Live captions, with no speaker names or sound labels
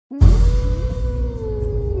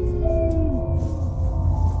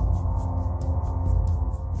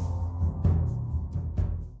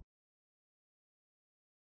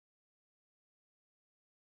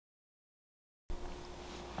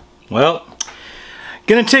Well,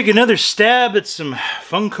 gonna take another stab at some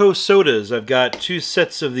Funko Sodas. I've got 2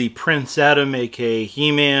 sets of the Prince Adam, aka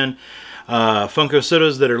He-Man, Funko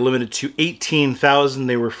Sodas that are limited to 18,000.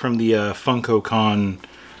 They were from the Funko Con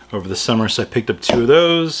over the summer, so I picked up 2 of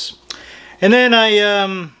those. And then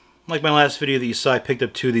I, like my last video that you saw, I picked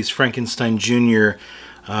up 2 of these Frankenstein Jr.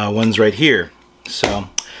 Ones right here. So,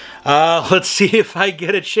 let's see if I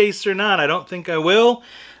get a chase or not. I don't think I will,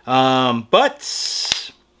 but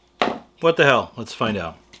what the hell? Let's find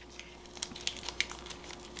out.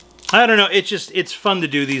 I don't know, it's fun to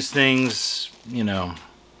do these things, you know.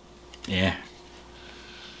 Yeah.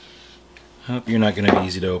 Oh, you're not going to be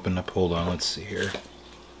easy to open up. Hold on, let's see here.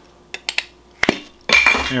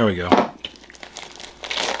 There we go.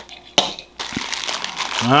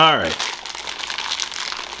 Alright.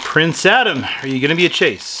 Prince Adam, are you going to be a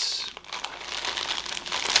chase?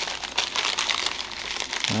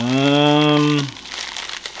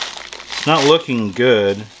 It's not looking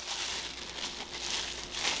good.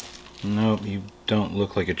 Nope, you don't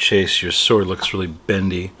look like a chase. Your sword looks really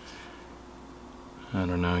bendy. I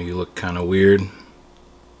don't know, you look kind of weird.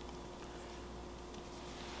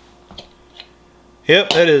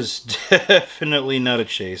 Yep, that is definitely not a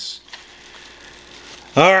chase.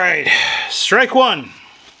 Alright, strike one.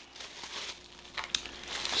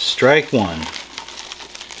 Strike one.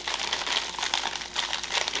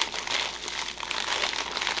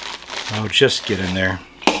 Oh, just get in there.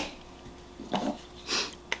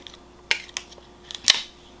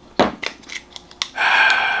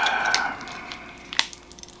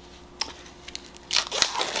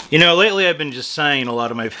 You know, lately I've been just sighing a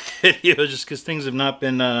lot of my videos just because things have not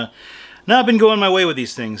been going my way with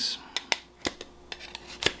these things.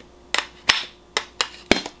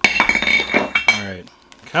 Alright.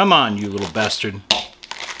 Come on, you little bastard.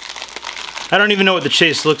 I don't even know what the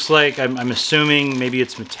chase looks like. I'm assuming maybe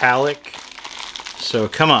it's metallic. So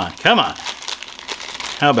come on, come on.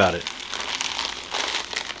 How about it?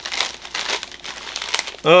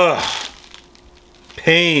 Ugh.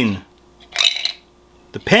 Pain.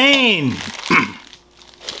 The pain!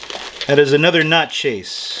 That is another not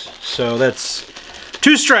chase. So that's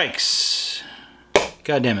 2 strikes.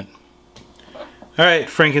 God damn it. Alright,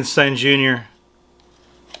 Frankenstein Jr.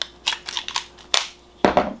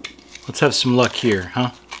 Let's have some luck here,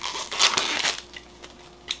 huh?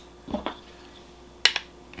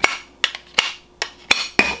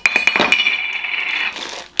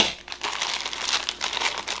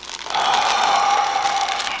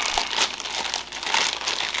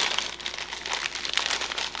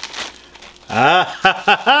 Ah ha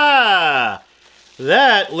ha ha!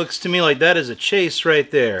 That looks to me like that is a chase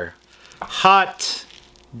right there. Hot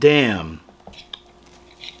damn.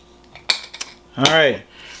 Alright.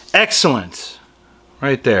 Excellent.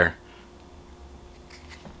 Right there.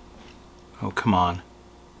 Oh, come on.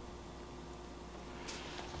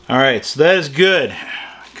 Alright, so that is good.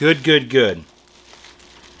 Good, good, good.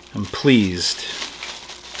 I'm pleased.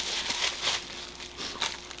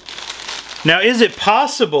 Now, is it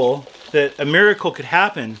possible that a miracle could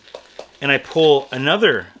happen and I pull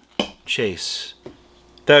another chase?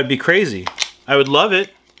 That would be crazy. I would love it,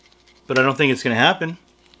 but I don't think it's going to happen.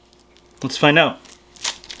 Let's find out.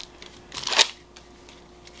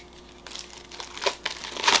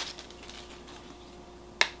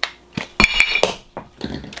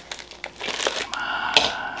 Come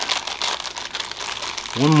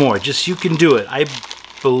on. One more. Just you can do it. I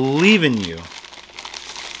believe in you.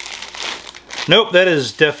 Nope, that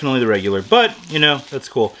is definitely the regular, but, you know, that's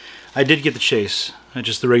cool. I did get the chase.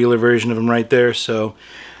 Just the regular version of him right there, so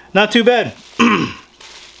not too bad.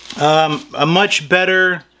 A much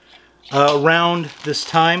better round this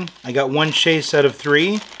time. I got 1 chase out of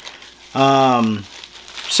 3.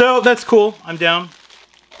 So that's cool. I'm down.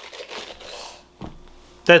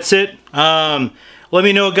 That's it. Let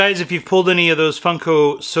me know, guys, if you've pulled any of those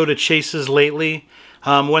Funko Soda chases lately.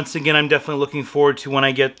 Once again, I'm definitely looking forward to when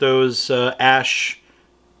I get those Ash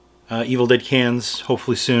Evil Dead cans,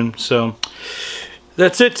 hopefully soon. So,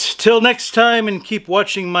 that's it. Till next time, and keep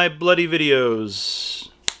watching my bloody videos.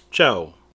 Ciao.